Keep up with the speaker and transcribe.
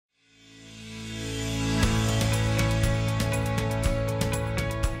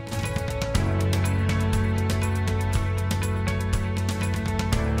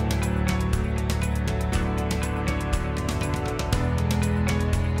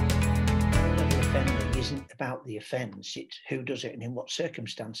about the offence, it's who does it and in what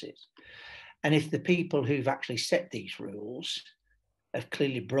circumstances. And if the people who've actually set these rules have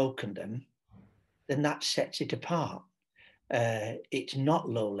clearly broken them, then that sets it apart. It's not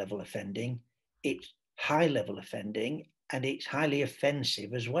low-level offending, it's high-level offending, and it's highly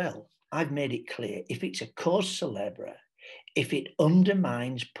offensive as well. I've made it clear, if it's a cause célèbre, if it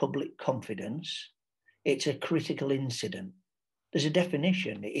undermines public confidence, it's a critical incident. There's a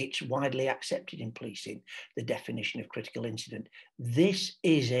definition, it's widely accepted in policing, the definition of critical incident. This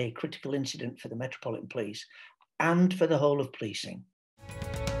is a critical incident for the Metropolitan Police and for the whole of policing.